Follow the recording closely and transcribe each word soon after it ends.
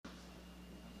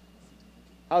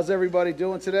How's everybody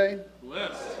doing today?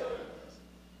 Blessed.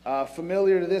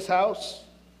 Familiar to this house?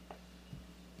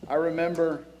 I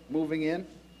remember moving in.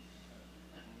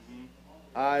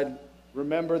 I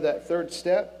remember that third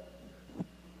step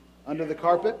under the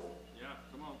carpet. Yeah,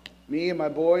 come on. Me and my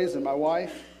boys and my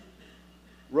wife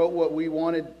wrote what we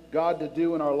wanted God to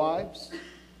do in our lives.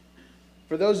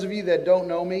 For those of you that don't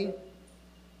know me,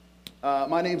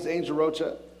 my name's Angel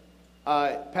Rocha.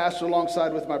 I pastor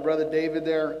alongside with my brother David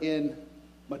there in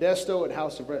Modesto at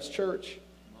House of Rest Church.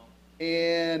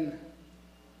 And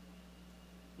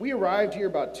we arrived here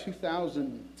about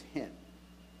 2010.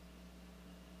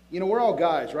 You know, we're all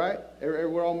guys, right?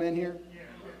 We're all men here.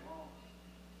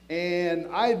 And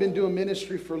I had been doing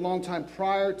ministry for a long time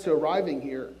prior to arriving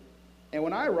here. And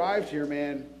when I arrived here,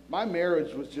 man, my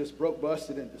marriage was just broke,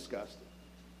 busted, and disgusted.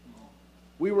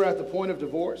 We were at the point of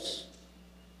divorce.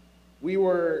 We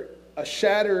were a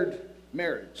shattered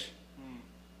marriage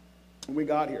when we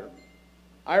got here.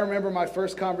 I remember my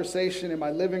first conversation in my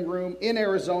living room in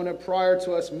Arizona prior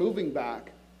to us moving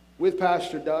back with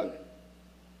Pastor Doug.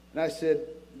 And I said,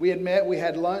 we had met, we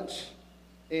had lunch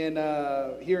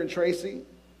here in Tracy,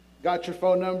 got your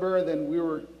phone number, then we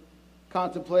were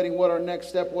contemplating what our next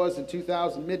step was in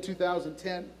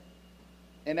mid-2010.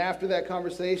 And after that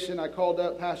conversation, I called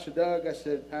up Pastor Doug. I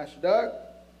said, Pastor Doug,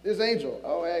 this is Angel.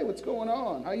 Oh, hey, what's going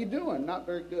on? How you doing? Not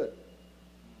very good.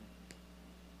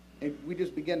 And we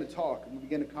just began to talk, and we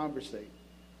began to conversate.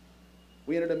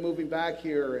 We ended up moving back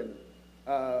here, and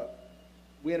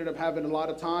we ended up having a lot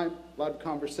of time, a lot of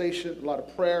conversation, a lot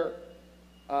of prayer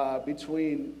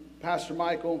between Pastor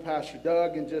Michael and Pastor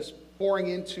Doug, and just pouring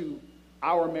into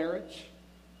our marriage,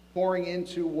 pouring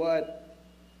into what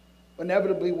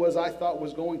inevitably I thought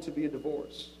was going to be a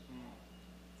divorce.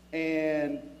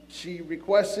 And she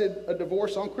requested a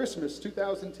divorce on Christmas,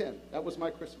 2010. That was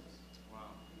my Christmas. Wow.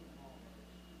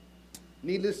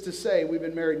 Needless to say, we've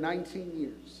been married 19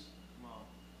 years. Wow.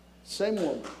 Same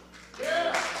woman.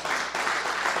 Yeah.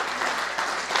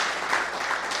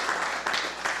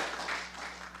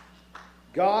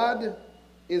 God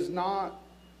is not,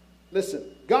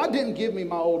 listen, God didn't give me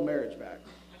my old marriage back.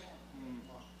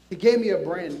 He gave me a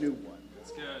brand new one.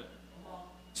 That's good.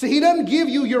 See, he doesn't give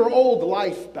you your old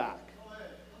life back.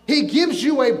 He gives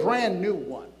you a brand new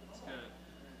one. That's good.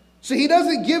 See, he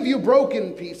doesn't give you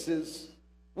broken pieces,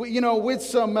 with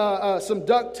some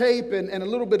duct tape and a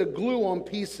little bit of glue on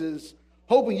pieces,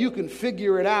 hoping you can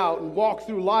figure it out and walk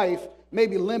through life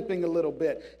maybe limping a little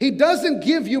bit. He doesn't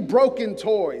give you broken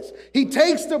toys. He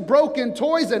takes the broken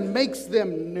toys and makes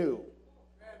them new.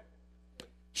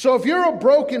 So if you're a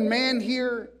broken man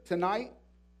here tonight,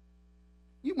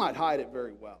 you might hide it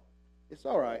very well. It's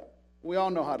all right. We all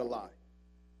know how to lie.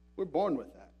 We're born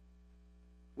with that.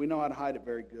 We know how to hide it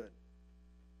very good.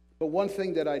 But one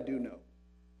thing that I do know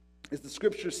is the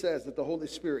scripture says that the Holy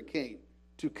Spirit came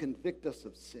to convict us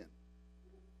of sin.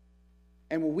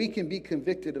 And when we can be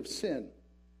convicted of sin,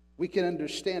 we can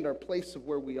understand our place of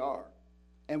where we are.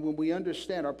 And when we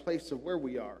understand our place of where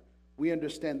we are, we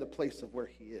understand the place of where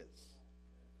he is.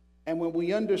 And when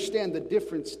we understand the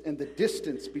difference and the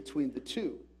distance between the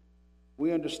two,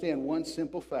 we understand one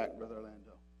simple fact, Brother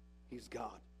Orlando. He's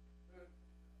God.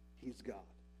 He's God.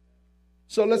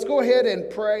 So let's go ahead and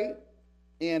pray,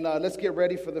 and let's get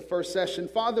ready for the first session.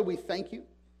 Father, we thank you.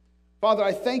 Father,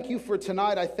 I thank you for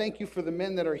tonight. I thank you for the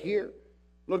men that are here.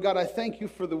 Lord God, I thank you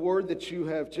for the word that you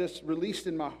have just released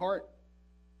in my heart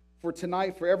for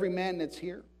tonight, for every man that's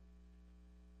here.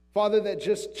 Father, that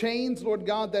just chains, Lord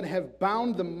God, that have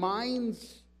bound the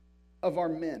minds of our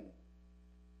men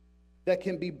that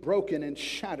can be broken and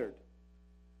shattered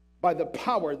by the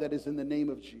power that is in the name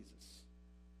of Jesus.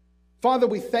 Father,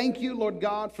 we thank you, Lord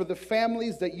God, for the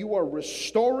families that you are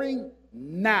restoring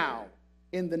now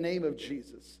in the name of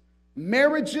Jesus.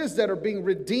 Marriages that are being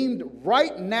redeemed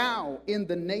right now in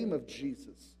the name of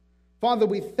Jesus. Father,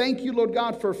 we thank you, Lord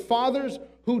God, for fathers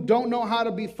who don't know how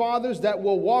to be fathers that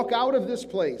will walk out of this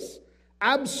place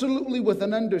absolutely with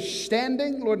an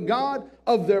understanding, Lord God,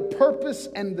 of their purpose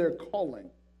and their calling.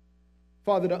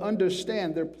 Father, to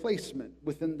understand their placement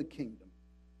within the kingdom.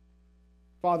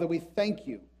 Father, we thank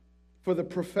you for the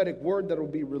prophetic word that will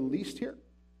be released here.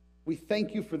 We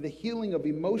thank you for the healing of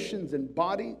emotions and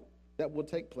body that will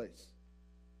take place.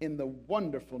 In the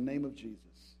wonderful name of Jesus.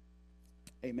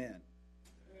 Amen.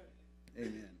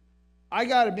 Amen. I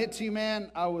got to admit to you,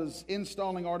 man, I was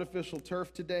installing artificial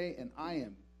turf today, and I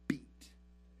am beat.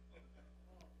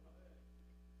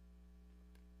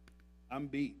 I'm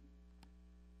beat.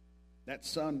 That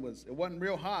sun it wasn't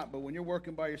real hot, but when you're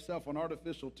working by yourself on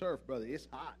artificial turf, brother, it's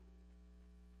hot.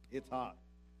 It's hot.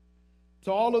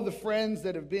 To all of the friends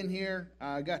that have been here,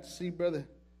 I got to see Brother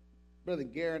Brother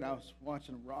Garrett, I was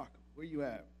watching him rock. Where you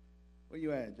at? Where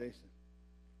you at, Jason?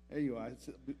 There you are. It's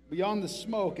beyond the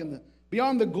smoke and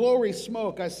beyond the glory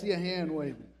smoke, I see a hand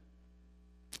waving.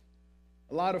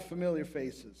 A lot of familiar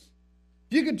faces.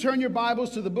 If you could turn your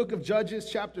Bibles to the book of Judges,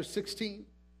 chapter 16,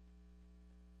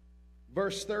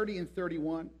 verse 30 and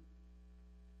 31.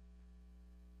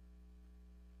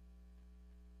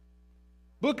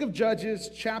 Book of Judges,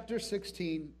 chapter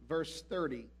 16, verse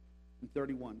 30 and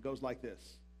 31 goes like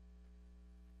this.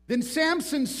 Then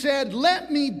Samson said,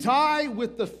 "Let me die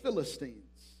with the Philistines."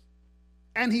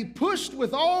 And he pushed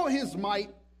with all his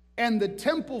might, and the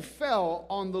temple fell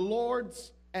on the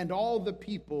Lord's and all the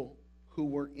people who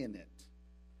were in it.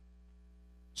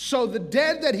 So the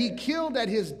dead that he killed at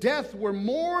his death were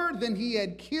more than he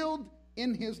had killed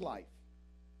in his life.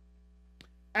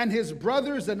 And his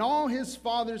brothers and all his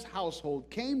father's household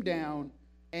came down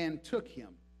and took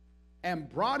him and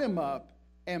brought him up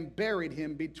and buried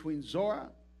him between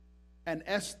Zorah and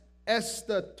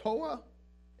Eshtaol.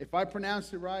 If I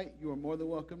pronounce it right, you are more than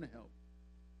welcome to help.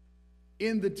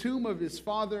 In the tomb of his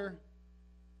father,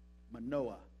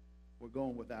 Manoah. We're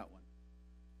going with that one.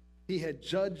 He had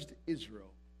judged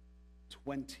Israel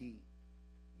 20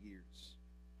 years.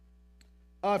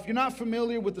 If you're not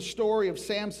familiar with the story of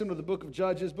Samson or the book of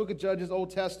Judges,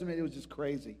 Old Testament, it was just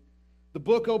crazy. The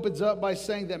book opens up by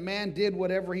saying that man did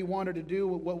whatever he wanted to do,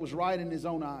 what was right in his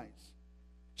own eyes.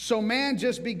 So man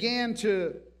just began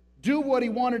to do what he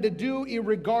wanted to do,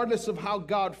 regardless of how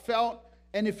God felt.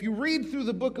 And if you read through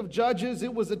the book of Judges,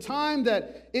 it was a time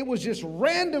that it was just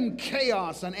random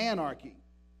chaos and anarchy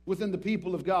within the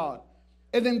people of God.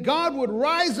 And then God would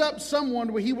rise up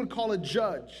someone where he would call a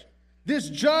judge. This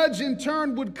judge in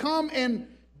turn would come and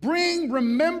bring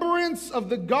remembrance of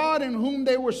the God in whom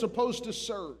they were supposed to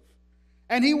serve.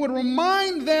 And he would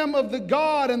remind them of the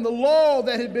God and the law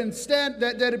that had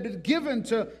been given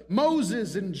to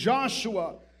Moses and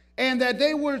Joshua, and that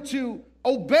they were to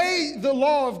obey the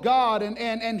law of God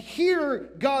and hear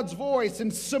God's voice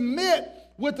and submit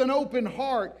with an open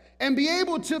heart and be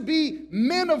able to be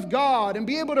men of God and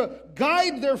be able to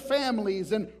guide their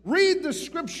families and read the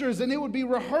scriptures, and it would be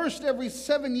rehearsed every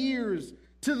 7 years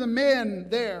to the men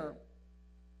there.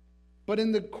 But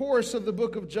in the course of the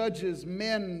book of Judges,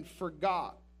 men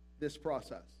forgot this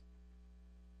process.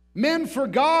 Men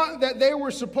forgot that they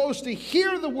were supposed to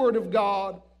hear the word of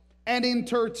God and in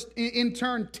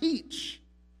turn teach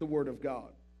the word of God.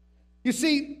 You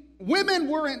see, women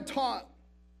weren't taught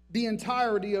the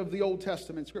entirety of the Old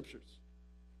Testament scriptures.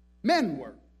 Men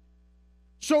were.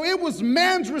 So it was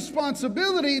man's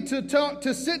responsibility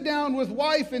to sit down with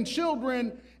wife and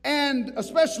children, and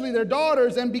especially their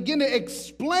daughters, and begin to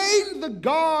explain the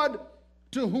God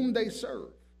to whom they serve.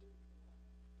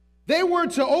 They were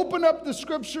to open up the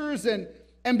scriptures and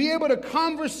be able to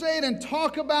conversate and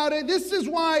talk about it. This is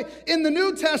why in the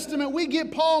New Testament we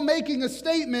get Paul making a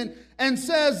statement and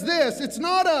says this. It's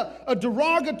not a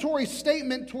derogatory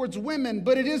statement towards women,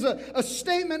 but it is a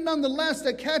statement nonetheless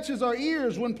that catches our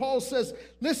ears when Paul says,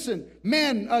 listen,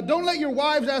 men, don't let your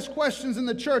wives ask questions in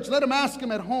the church. Let them ask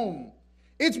them at home.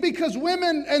 It's because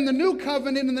women in the New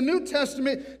Covenant, in the New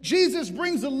Testament, Jesus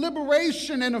brings a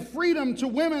liberation and a freedom to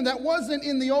women that wasn't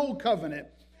in the Old Covenant.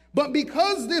 But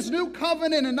because this new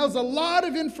covenant, and there's a lot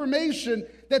of information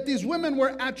that these women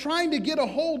were trying to get a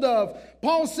hold of,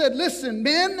 Paul said, listen,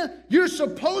 men, you're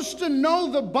supposed to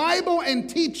know the Bible and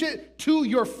teach it to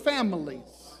your families.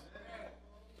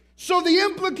 So the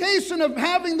implication of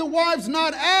having the wives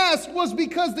not ask was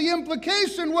because the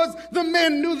implication was the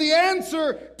men knew the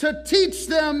answer to teach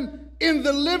them in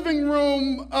the living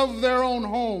room of their own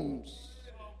homes.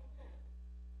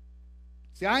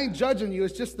 See, I ain't judging you.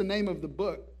 It's just the name of the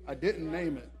book. I didn't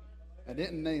name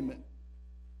it.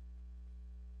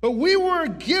 But we were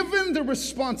given the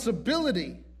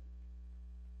responsibility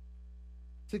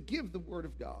to give the word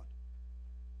of God,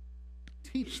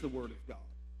 teach the word of God,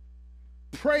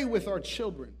 pray with our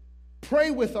children,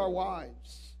 pray with our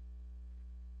wives,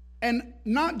 and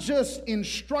not just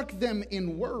instruct them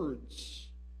in words,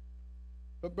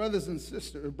 but brothers, I'm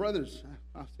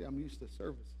used to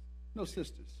service. No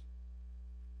sisters.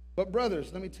 But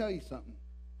brothers, let me tell you something.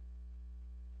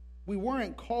 We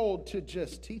weren't called to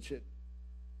just teach it.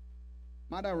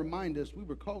 Might I remind us, we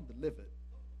were called to live it.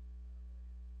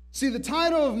 See, the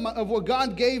title of what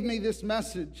God gave me this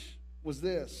message was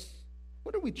this.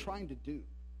 What are we trying to do?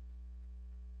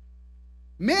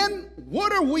 Men,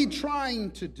 what are we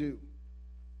trying to do?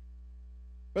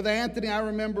 Brother Anthony, I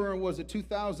remember, was it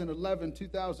 2011,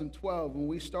 2012, when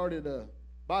we started a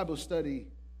Bible study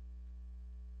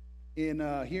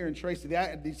here in Tracy.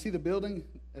 Do you see the building?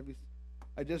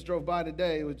 I just drove by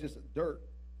today. It was just dirt.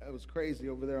 That was crazy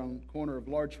over there on the corner of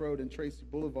Larch Road and Tracy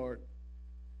Boulevard.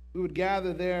 We would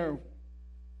gather there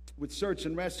with search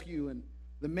and rescue and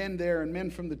the men there and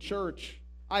men from the church.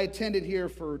 I attended here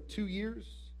for 2 years,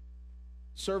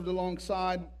 served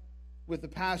alongside with the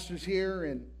pastors here,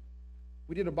 and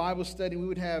we did a Bible study. We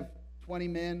would have 20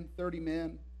 men, 30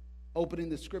 men opening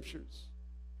the scriptures,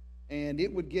 and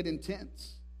it would get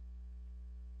intense.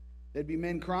 There'd be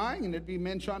men crying, and there'd be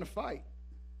men trying to fight.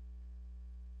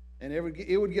 And it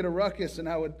would get a ruckus, and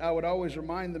I would always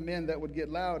remind the men that would get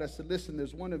loud. I said, listen,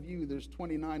 there's one of you, there's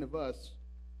 29 of us.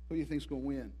 Who do you think's going to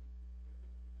win?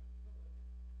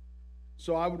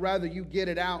 So I would rather you get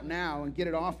it out now and get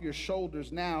it off your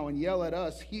shoulders now and yell at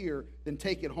us here than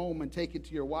take it home and take it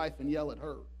to your wife and yell at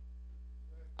her.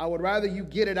 I would rather you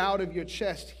get it out of your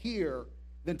chest here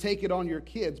than take it on your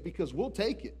kids, because we'll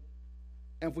take it.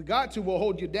 And if we got to, we'll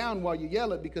hold you down while you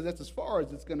yell it, because that's as far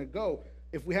as it's going to go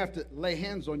if we have to lay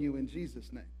hands on you in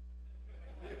Jesus' name.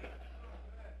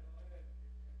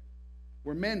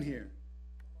 We're men here.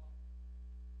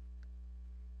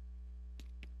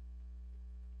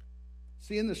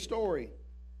 See, in the story,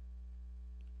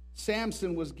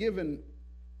 Samson was given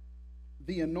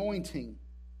the anointing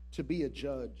to be a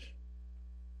judge.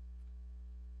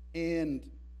 And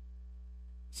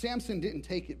Samson didn't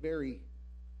take it very,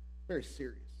 very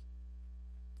serious.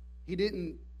 He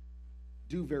didn't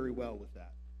do very well with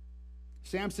that.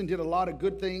 Samson did a lot of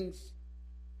good things.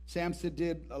 Samson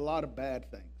did a lot of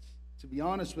bad things. To be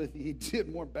honest with you, he did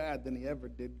more bad than he ever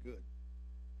did good.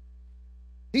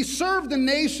 He served the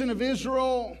nation of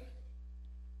Israel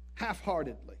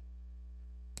half-heartedly.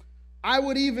 I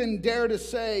would even dare to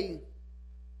say,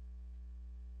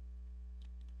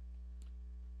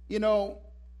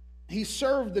 he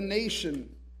served the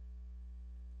nation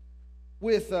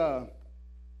with, I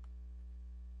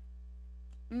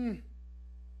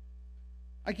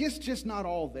guess just not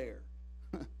all there.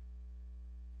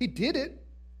 He did it.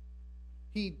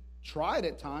 He tried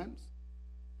at times.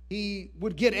 He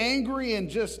would get angry and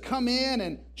just come in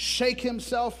and shake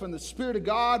himself, and the Spirit of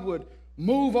God would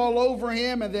move all over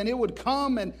him, and then it would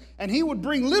come, and he would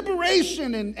bring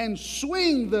liberation and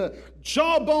swing the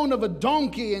jawbone of a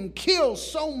donkey and kill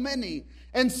so many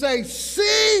and say,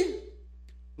 see,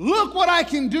 look what I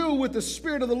can do with the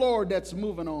Spirit of the Lord that's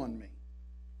moving on me.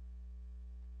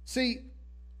 See,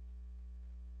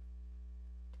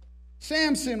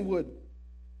 Samson would,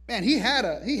 man, he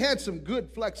had some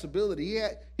good flexibility.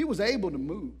 He was able to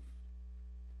move.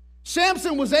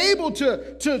 Samson was able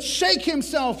to shake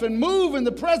himself and move in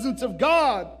the presence of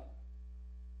God.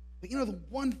 But the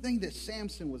one thing that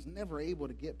Samson was never able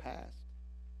to get past,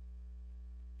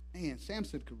 man,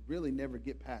 Samson could really never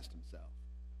get past himself.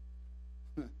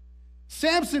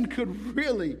 Samson could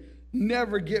really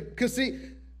never get, because see,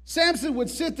 Samson would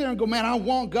sit there and go, man, I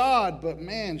want God, but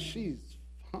man, she's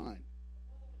fine.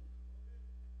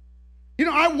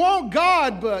 I want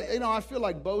God, but, I feel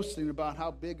like boasting about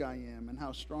how big I am and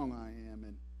how strong I am.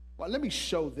 And let me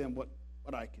show them what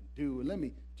I can do. And let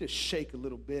me just shake a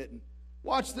little bit and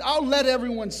watch. I'll let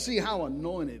everyone see how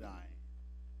anointed I am.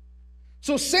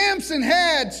 So Samson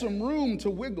had some room to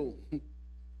wiggle.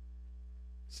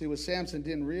 See, what Samson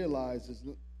didn't realize is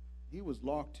he was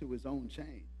locked to his own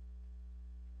chain.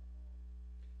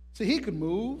 See, he could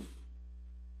move.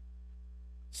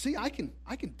 See, I can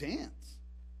dance.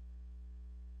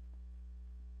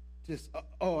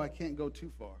 I can't go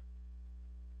too far.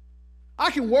 I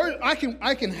can work. I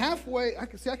can halfway. I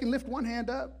can lift one hand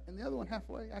up and the other one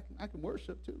halfway. I can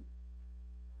worship too.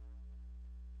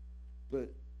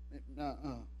 But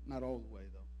not all the way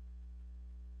though.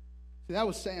 See, that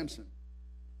was Samson.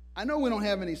 I know we don't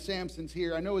have any Samsons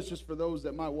here. I know it's just for those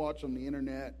that might watch on the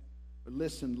internet or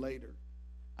listen later.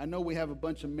 I know we have a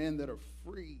bunch of men that are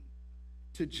free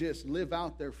to just live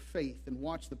out their faith and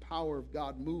watch the power of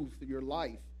God move through your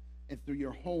life and through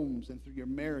your homes and through your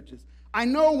marriages. I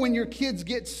know when your kids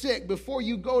get sick, before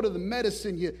you go to the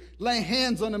medicine, you lay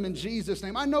hands on them in Jesus'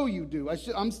 name. I know you do.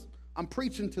 I'm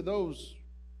preaching to those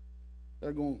that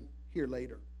are going to hear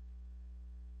later.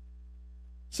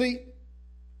 See,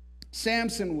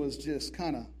 Samson was just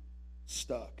kind of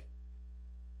stuck.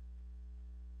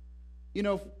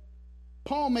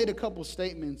 Paul made a couple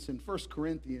statements in 1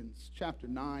 Corinthians chapter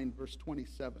 9, verse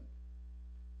 27.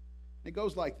 It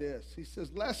goes like this. He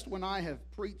says, lest when I have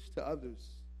preached to others,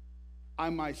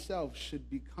 I myself should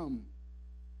become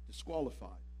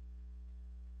disqualified.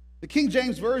 The King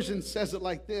James Version says it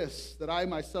like this, that I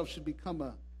myself should become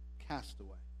a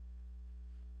castaway.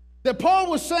 That Paul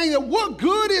was saying that what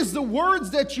good is the words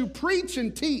that you preach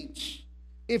and teach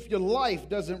if your life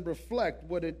doesn't reflect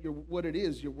what it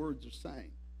is your words are saying?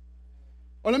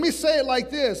 Or let me say it like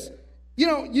this.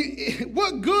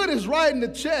 what good is writing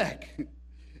a check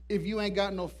if you ain't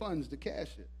got no funds to cash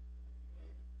it?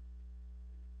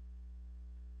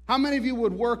 How many of you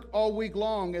would work all week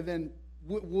long and then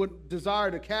would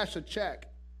desire to cash a check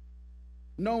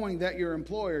knowing that your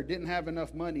employer didn't have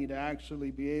enough money to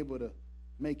actually be able to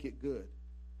make it good?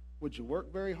 Would you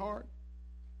work very hard?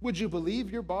 Would you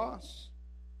believe your boss?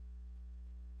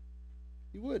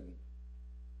 You wouldn't.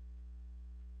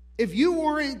 If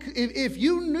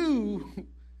you knew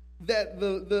that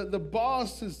the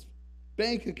boss's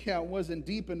bank account wasn't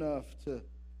deep enough to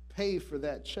pay for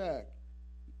that check,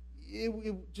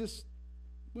 it just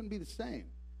wouldn't be the same.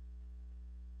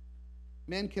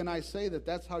 Men, can I say that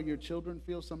that's how your children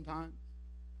feel sometimes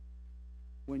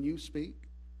when you speak?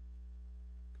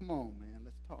 Come on, man,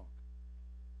 let's talk.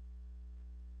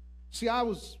 See, I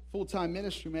was full-time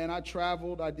ministry, man. I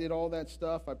traveled, I did all that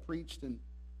stuff. I preached and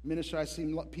ministered. I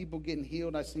seen people getting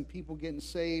healed. I seen people getting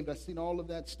saved. I seen all of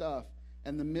that stuff.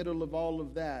 In the middle of all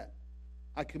of that,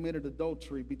 I committed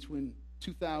adultery between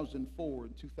 2004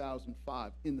 and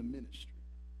 2005 in the ministry.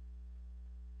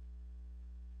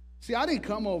 See, I didn't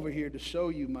come over here to show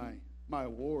you my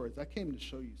awards. I came to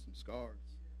show you some scars.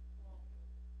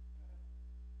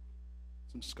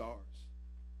 Some scars.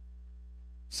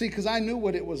 See, because I knew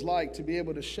what it was like to be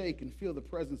able to shake and feel the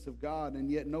presence of God, and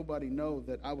yet nobody know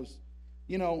that I was,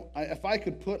 if I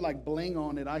could put like bling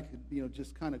on it, I could,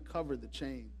 just kind of cover the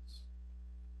chains.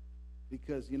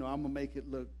 Because, I'm going to make it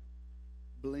look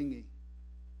blingy.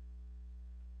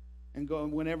 And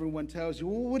when everyone tells you,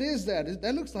 well, what is that?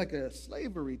 That looks like a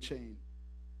slavery chain.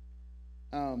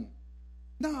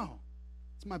 No,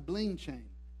 it's my bling chain.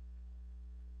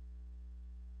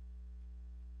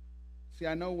 See,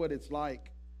 I know what it's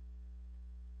like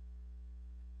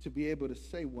to be able to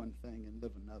say one thing and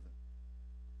live another.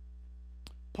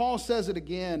 Paul says it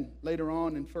again later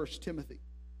on in 1 Timothy.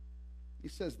 He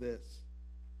says this: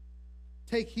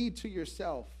 take heed to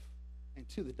yourself and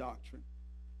to the doctrine.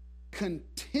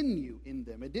 Continue in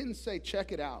them. It didn't say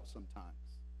check it out sometimes.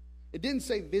 It didn't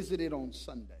say visit it on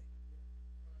Sunday.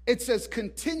 It says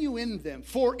continue in them,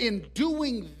 for in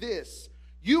doing this,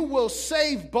 you will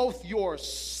save both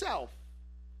yourself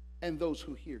and those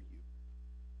who hear you.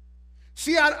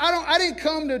 See, I didn't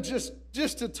come to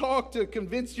just to talk to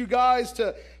convince you guys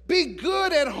to be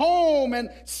good at home and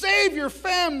save your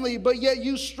family, but yet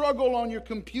you struggle on your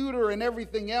computer and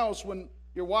everything else when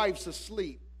your wife's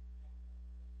asleep.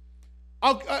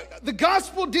 The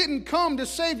gospel didn't come to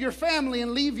save your family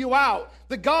and leave you out.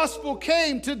 The gospel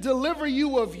came to deliver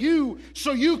you of you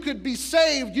so you could be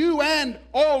saved, you and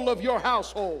all of your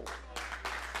household.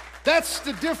 That's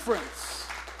the difference.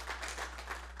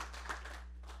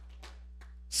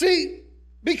 See,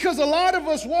 because a lot of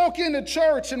us walk into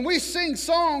church and we sing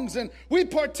songs and we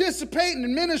participate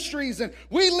in ministries and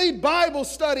we lead Bible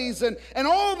studies and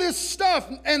all this stuff.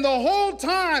 And the whole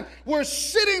time we're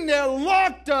sitting there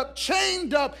locked up,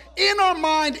 chained up in our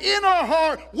mind, in our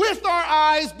heart, with our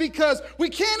eyes, because we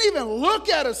can't even look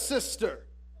at a sister.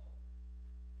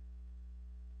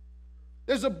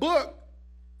 There's a book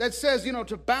that says,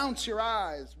 to bounce your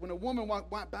eyes. When a woman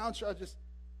bounce your eyes, just,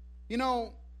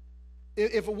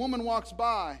 if a woman walks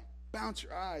by, bounce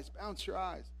your eyes, bounce your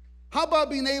eyes. How about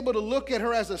being able to look at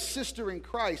her as a sister in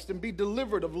Christ and be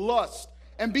delivered of lust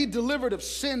and be delivered of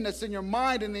sin that's in your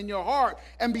mind and in your heart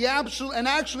and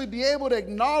actually be able to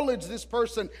acknowledge this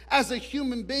person as a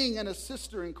human being and a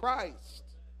sister in Christ?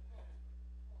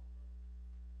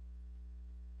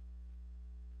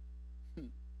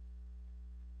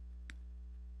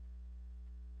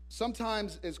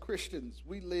 Sometimes as Christians,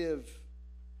 we live,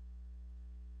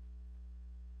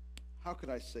 how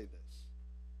could I say this?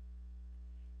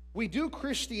 We do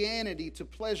Christianity to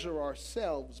pleasure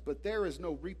ourselves, but there is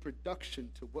no reproduction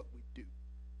to what we do.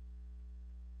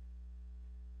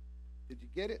 Did you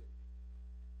get it?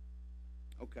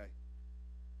 Okay.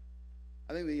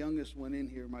 I think the youngest one in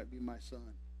here might be my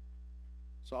son.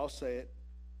 So I'll say it.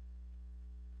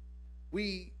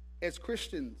 We, as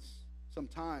Christians,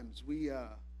 sometimes we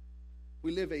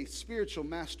live a spiritual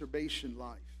masturbation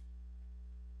life.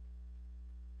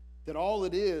 That all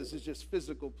it is just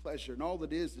physical pleasure, and all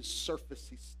it is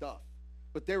surfacey stuff.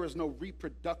 But there is no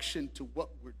reproduction to what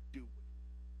we're doing.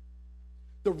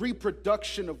 The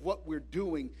reproduction of what we're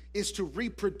doing is to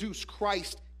reproduce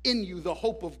Christ in you, the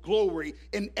hope of glory,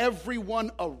 in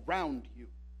everyone around you.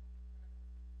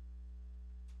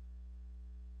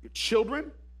 Your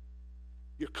children,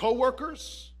 your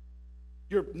coworkers,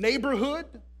 your neighborhood,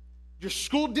 your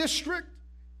school district,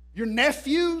 your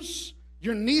nephews,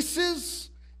 your nieces,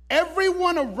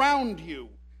 everyone around you,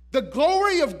 The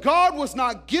glory of God was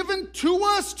not given to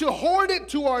us to hoard it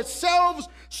to ourselves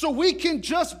so we can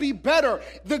just be better.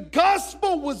 The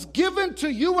gospel was given to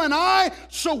you and I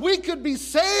so we could be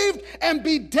saved and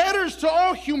be debtors to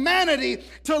all humanity,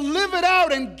 to live it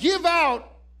out and give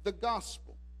out the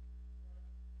gospel.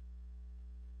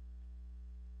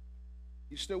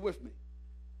 You still with me?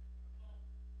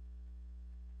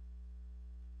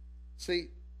 See,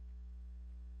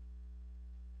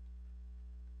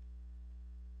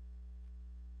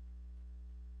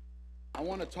 I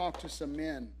want to talk to some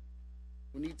men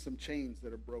who need some chains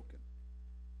that are broken.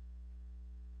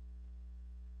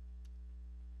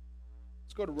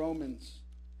 Let's go to Romans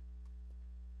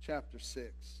chapter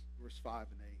 6, verse 5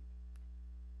 and 8.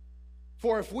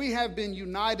 For if we have been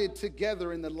united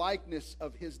together in the likeness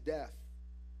of his death,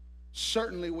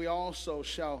 certainly we also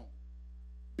shall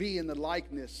be in the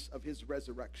likeness of his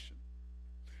resurrection.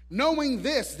 Knowing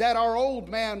this, that our old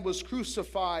man was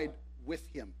crucified with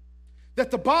him, that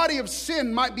the body of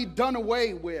sin might be done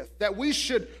away with, that we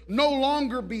should no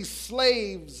longer be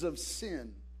slaves of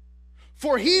sin.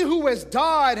 For he who has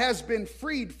died has been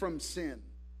freed from sin.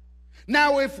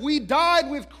 Now, if we died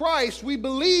with Christ, we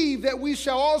believe that we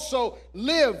shall also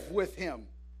live with him.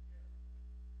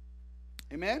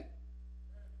 Amen?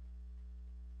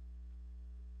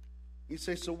 You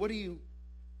say, so what are you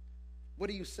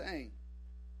saying?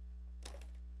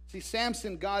 See,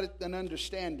 Samson got an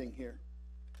understanding here.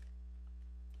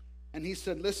 And he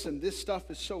said, listen, this stuff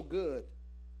is so good.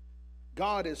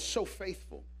 God is so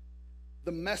faithful.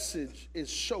 The message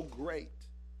is so great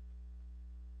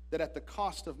that at the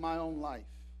cost of my own life,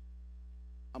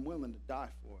 I'm willing to die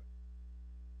for it.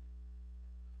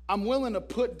 I'm willing to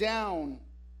put down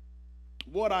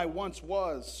what I once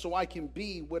was so I can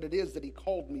be what it is that he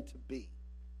called me to be.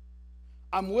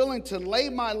 I'm willing to lay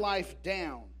my life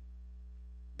down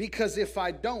because if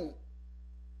I don't,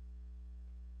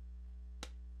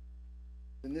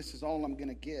 then this is all I'm going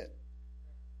to get.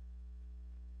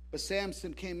 But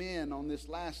Samson came in on this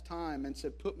last time and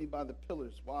said, put me by the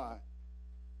pillars. Why?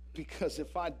 Because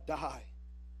if I die,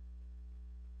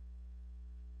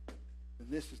 then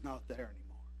this is not there anymore.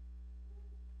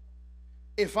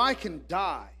 If I can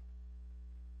die,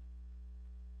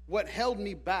 what held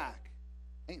me back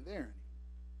ain't there anymore.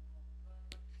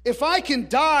 If I can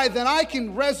die, then I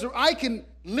can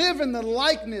live in the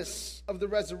likeness of the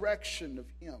resurrection of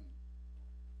him.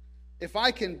 If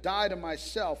I can die to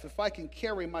myself, if I can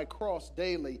carry my cross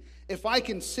daily, if I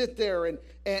can sit there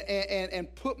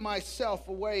and put myself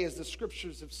away as the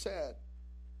scriptures have said,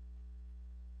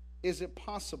 is it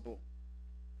possible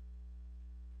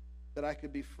that I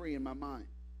could be free in my mind?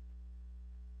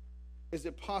 Is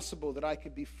it possible that I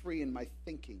could be free in my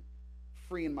thinking,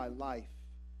 free in my life,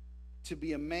 to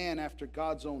be a man after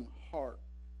God's own heart?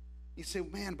 You say,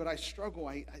 man, but I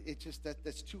struggle.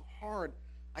 That's too hard.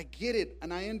 I get it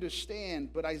and I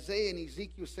understand, but Isaiah and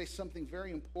Ezekiel say something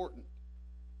very important.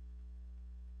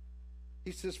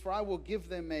 He says, for I will give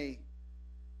them a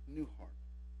new heart.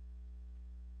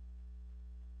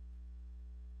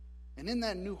 And in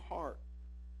that new heart,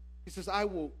 he says, I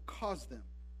will cause them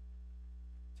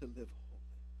to live holy.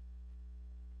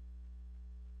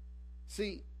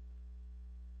 See,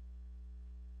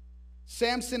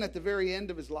 Samson at the very end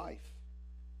of his life,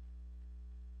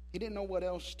 he didn't know what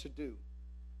else to do.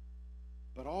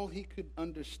 But all he could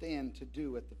understand to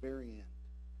do at the very end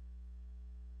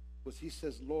was he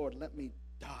says, Lord, let me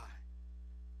die.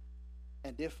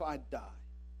 And if I die,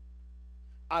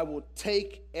 I will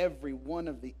take every one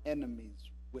of the enemies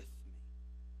with me.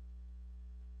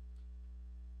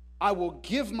 I will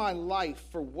give my life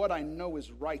for what I know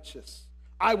is righteous.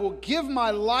 I will give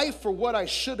my life for what I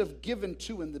should have given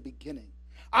to in the beginning.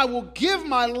 I will give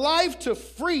my life to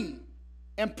free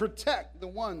and protect the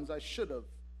ones I should have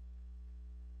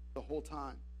the whole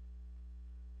time.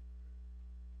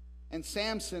 And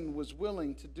Samson was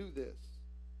willing to do this.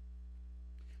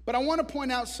 But I want to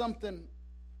point out something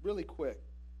really quick.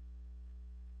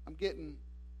 I'm getting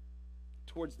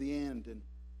towards the end, and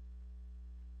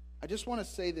I just want to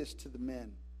say this to the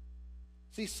men.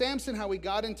 See, Samson, how he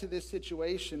got into this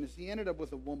situation is he ended up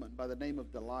with a woman by the name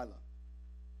of Delilah.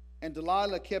 And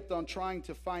Delilah kept on trying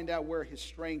to find out where his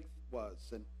strength was.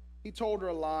 And he told her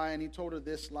a lie, and he told her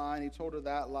this lie, and he told her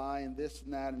that lie, and this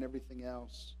and that, and everything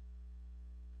else.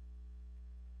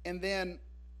 And then,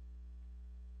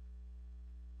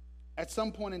 at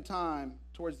some point in time,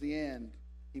 towards the end,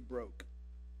 he broke.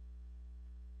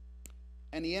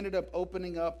 And he ended up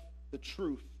opening up the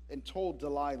truth and told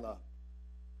Delilah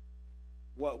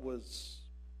what was,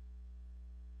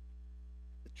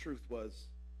 the truth was,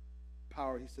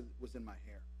 power, he said, was in my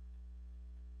hair.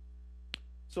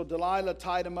 So Delilah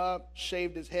tied him up,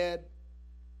 shaved his head,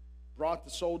 brought the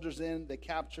soldiers in. They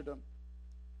captured him.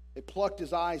 They plucked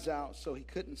his eyes out so he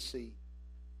couldn't see.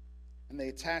 And they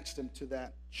attached him to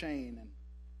that chain and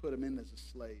put him in as a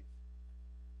slave.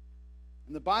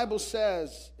 And the Bible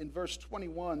says in verse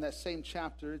 21, that same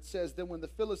chapter, it says, then when the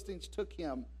Philistines took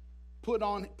him, put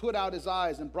out his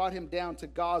eyes and brought him down to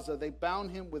Gaza, they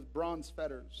bound him with bronze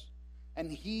fetters. And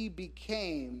he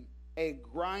became a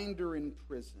grinder in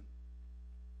prison.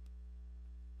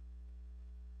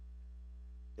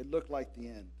 It looked like the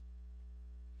end.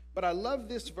 But I love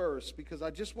this verse because I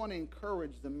just want to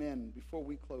encourage the men before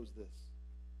we close this.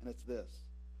 And it's this.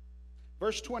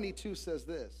 Verse 22 says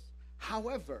this.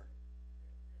 However,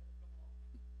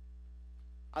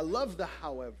 I love the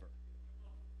however.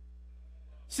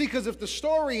 See, because if the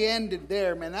story ended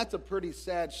there, man, that's a pretty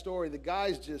sad story. The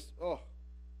guy's just,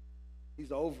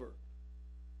 he's over.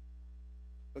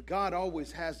 But God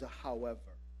always has a however.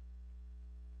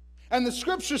 And the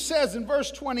scripture says in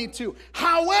verse 22,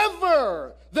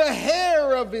 however, the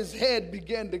hair of his head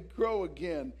began to grow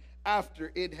again after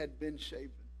it had been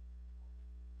shaven.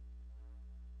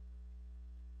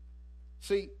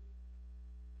 See,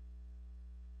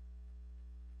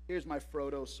 here's my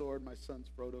Frodo sword, my son's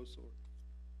Frodo sword.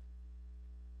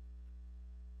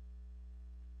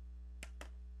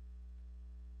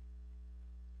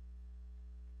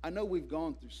 I know we've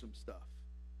gone through some stuff.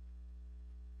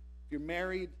 If you're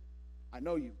married, I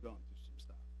know you've gone through some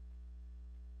stuff.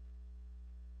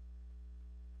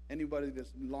 Anybody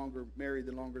that's married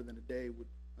longer than a day would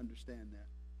understand that.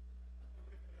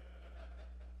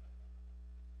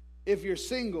 If you're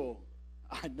single,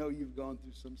 I know you've gone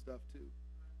through some stuff too.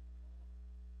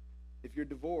 If you're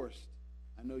divorced,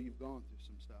 I know you've gone through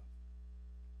some stuff.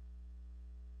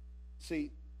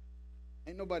 See,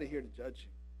 ain't nobody here to judge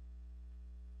you.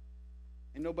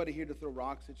 Ain't nobody here to throw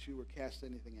rocks at you or cast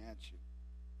anything at you.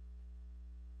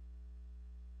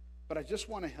 But I just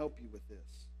want to help you with this.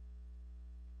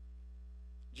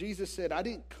 Jesus said, I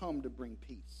didn't come to bring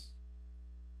peace.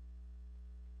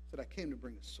 He said, I came to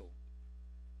bring a sword.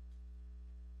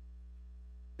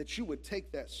 That you would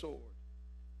take that sword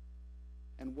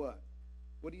and what?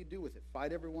 What do you do with it?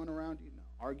 Fight everyone around you? No.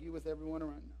 Argue with everyone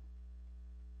around? No.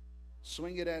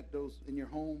 Swing it at those in your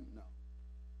home? No.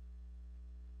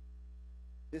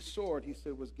 This sword, he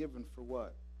said, was given for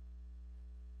what?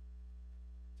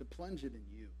 To plunge it in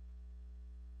you.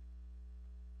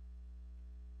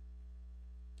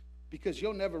 Because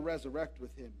you'll never resurrect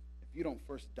with him if you don't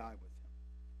first die with him.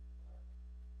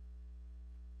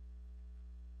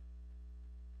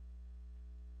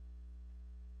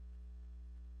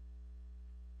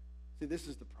 See, this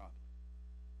is the problem.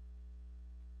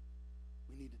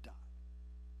 We need to die.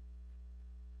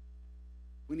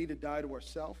 We need to die to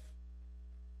ourselves.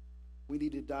 We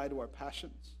need to die to our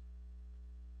passions.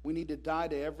 We need to die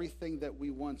to everything that we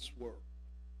once were.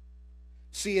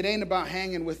 See, it ain't about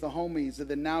hanging with the homies and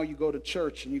then now you go to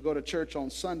church and you go to church on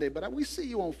Sunday, but we see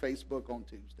you on Facebook on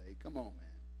Tuesday. Come on, man.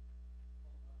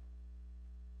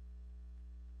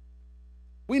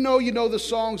 We know you know the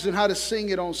songs and how to sing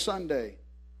it on Sunday.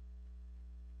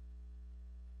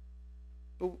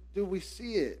 But do we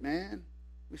see it, man?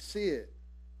 We see it.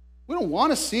 We don't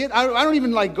want to see it. I don't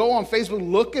even go on Facebook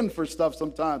looking for stuff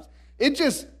sometimes. It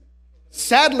just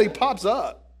sadly pops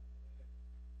up.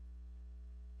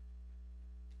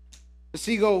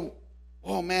 So you go,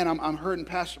 oh man, I'm hurting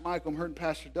Pastor Michael, I'm hurting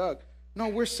Pastor Doug. No,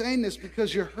 we're saying this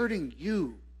because you're hurting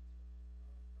you.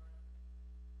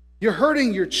 You're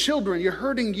hurting your children. You're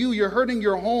hurting you. You're hurting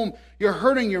your home. You're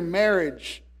hurting your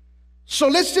marriage. So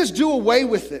let's just do away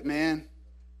with it, man.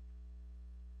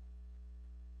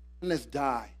 And let's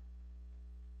die.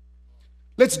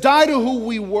 Let's die to who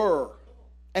we were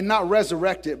and not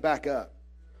resurrect it back up.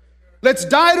 Let's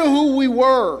die to who we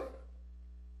were.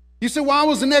 You say, well, I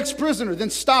was an ex-prisoner.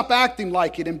 Then stop acting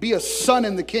like it and be a son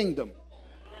in the kingdom.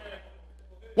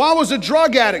 Well, I was a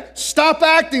drug addict. Stop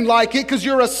acting like it because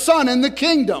you're a son in the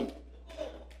kingdom.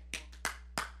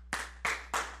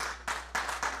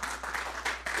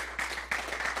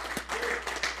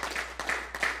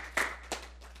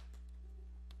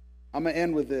 I'm going to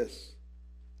end with this.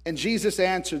 And Jesus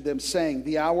answered them, saying,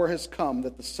 the hour has come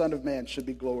that the Son of Man should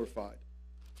be glorified.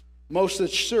 Most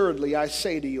assuredly, I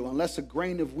say to you, unless a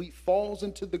grain of wheat falls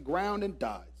into the ground and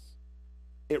dies,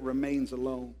 it remains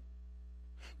alone.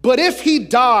 But if he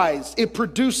dies, it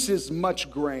produces much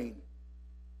grain.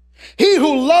 He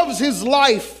who loves his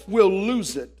life will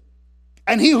lose it,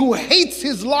 and he who hates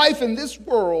his life in this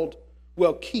world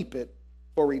will keep it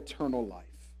for eternal life.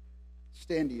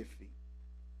 Stand to your feet.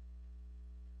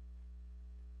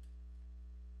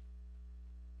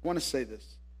 I want to say this.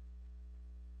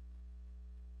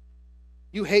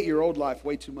 You hate your old life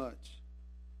way too much.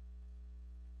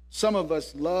 Some of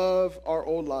us love our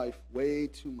old life way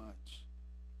too much.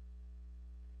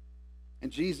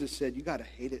 And Jesus said, you got to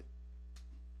hate it.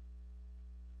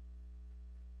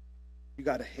 You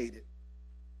got to hate it.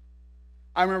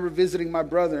 I remember visiting my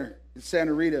brother in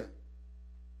Santa Rita.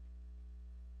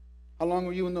 How long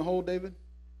were you in the hole, David?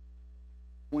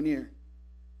 1 year.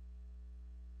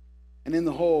 And in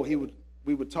the hole,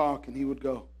 we would talk and he would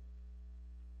go.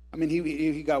 I mean,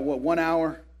 he got what, 1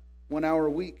 hour? 1 hour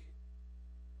a week?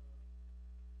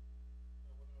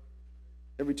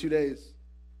 Every 2 days.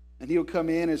 And he would come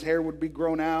in, his hair would be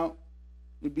grown out.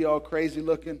 We'd be all crazy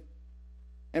looking.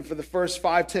 And for the first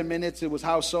 5-10 minutes, it was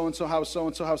how so-and-so, how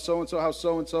so-and-so, how so-and-so, how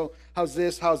so-and-so, how's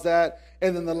this, how's that.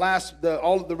 And then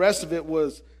all the rest of it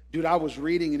was, dude, I was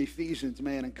reading in Ephesians,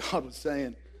 man, and God was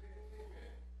saying,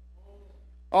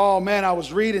 oh, man, I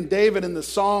was reading David in the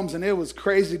Psalms, and it was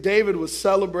crazy. David was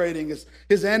celebrating.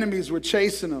 His enemies were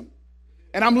chasing him.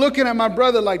 And I'm looking at my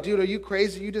brother like, dude, are you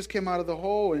crazy? You just came out of the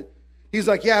hole. And he's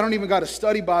like, yeah, I don't even got a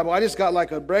study Bible. I just got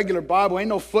like a regular Bible. Ain't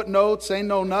no footnotes, ain't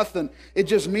no nothing. It's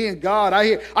just me and God.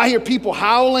 I hear people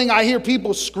howling. I hear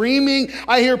people screaming.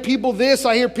 I hear people this.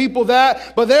 I hear people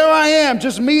that. But there I am,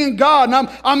 just me and God. And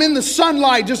I'm in the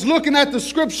sunlight, just looking at the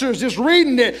scriptures, just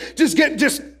reading it.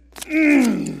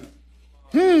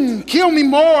 Kill me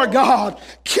more, God.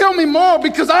 Kill me more,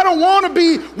 because I don't want to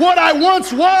be what I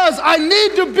once was. I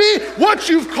need to be what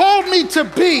you've called me to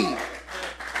be.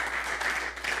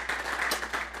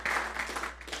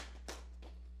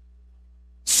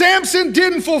 Samson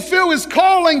didn't fulfill his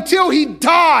calling till he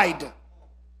died.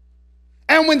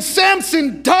 And when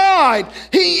Samson died,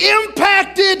 he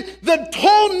impacted the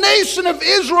whole nation of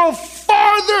Israel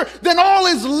farther than all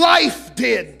his life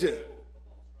did.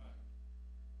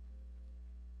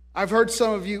 I've heard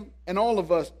some of you and all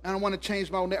of us, I don't want to change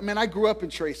my own name. Man, I grew up in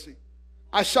Tracy.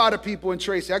 I shot at people in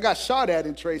Tracy. I got shot at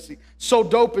in Tracy.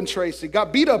 Sold dope in Tracy.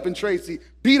 Got beat up in Tracy.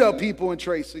 Beat up people in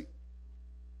Tracy.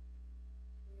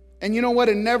 And you know what?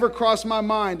 It never crossed my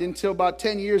mind until about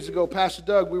 10 years ago, Pastor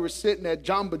Doug, we were sitting at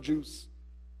Jamba Juice.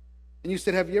 And you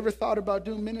said, have you ever thought about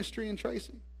doing ministry in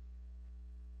Tracy?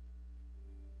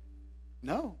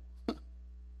 No.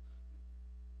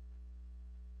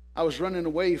 I was running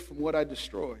away from what I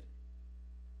destroyed.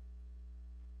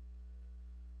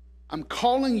 I'm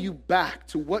calling you back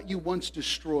to what you once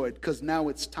destroyed, because now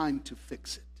it's time to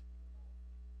fix it.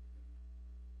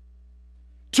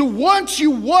 To what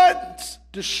you once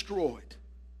destroyed,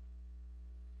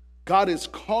 God is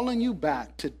calling you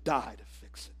back to die to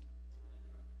fix it.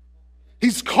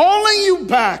 He's calling you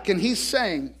back, and he's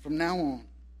saying from now on,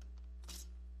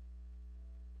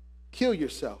 kill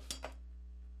yourself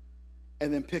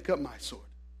and then pick up my sword.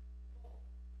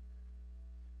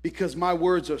 Because my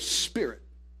words are spirit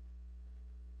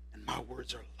and my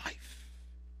words are life.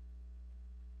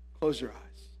 Close your eyes.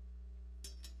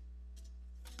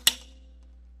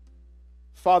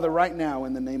 Father, right now,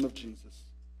 in the name of Jesus.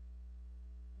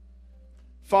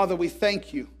 Father, we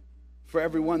thank you for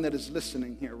everyone that is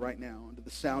listening here right now under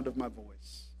the sound of my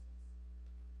voice.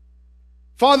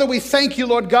 Father, we thank you,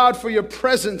 Lord God, for your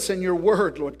presence and your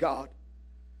word, Lord God.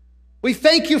 We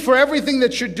thank you for everything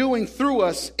that you're doing through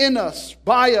us, in us,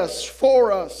 by us,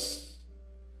 for us.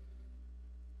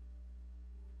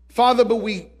 Father, but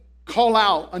we call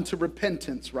out unto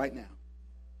repentance right now.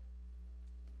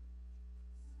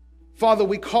 Father,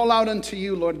 we call out unto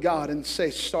you, Lord God, and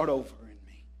say, start over in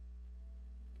me.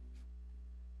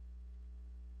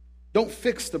 Don't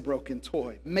fix the broken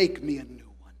toy. Make me a new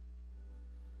one.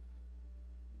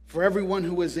 For everyone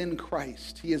who is in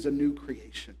Christ, he is a new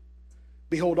creation.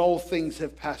 Behold, all things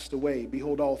have passed away.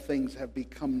 Behold, all things have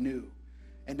become new.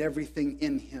 And everything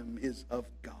in him is of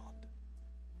God.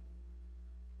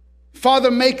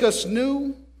 Father, make us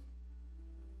new.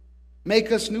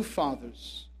 Make us new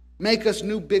fathers. Make us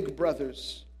new big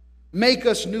brothers. Make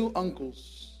us new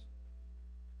uncles.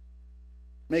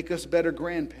 Make us better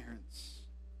grandparents.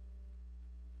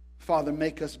 Father,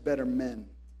 make us better men.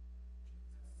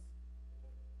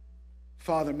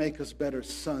 Father, make us better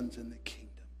sons in the kingdom.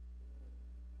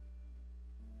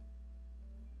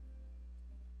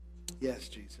 Yes,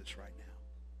 Jesus, right now.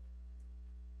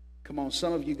 Come on,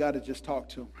 some of you got to just talk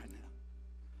to him right now.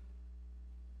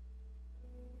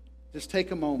 Just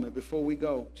take a moment before we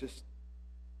go. Just,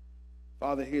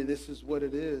 Father, here, this is what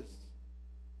it is.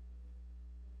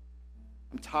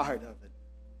 I'm tired of it.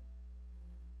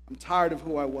 I'm tired of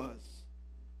who I was.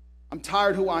 I'm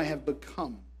tired of who I have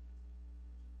become.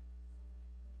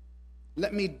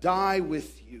 Let me die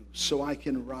with you so I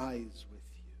can rise with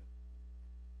you.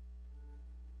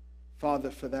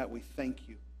 Father, for that we thank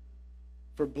you.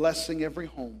 For blessing every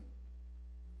home.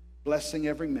 blessing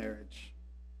every marriage,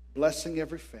 blessing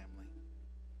every family.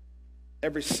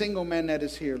 Every single man that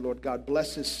is here, Lord God,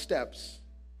 bless his steps.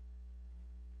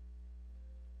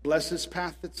 Bless his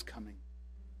path that's coming.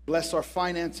 Bless our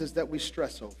finances that we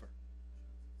stress over.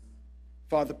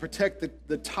 Father, protect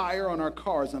the tire on our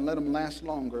cars and let them last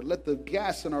longer. Let the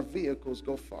gas in our vehicles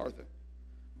go farther.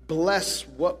 Bless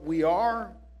what we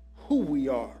are, who we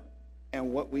are,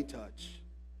 and what we touch.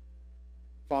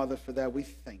 Father, for that we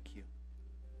thank you.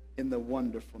 In the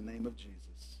wonderful name of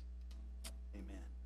Jesus.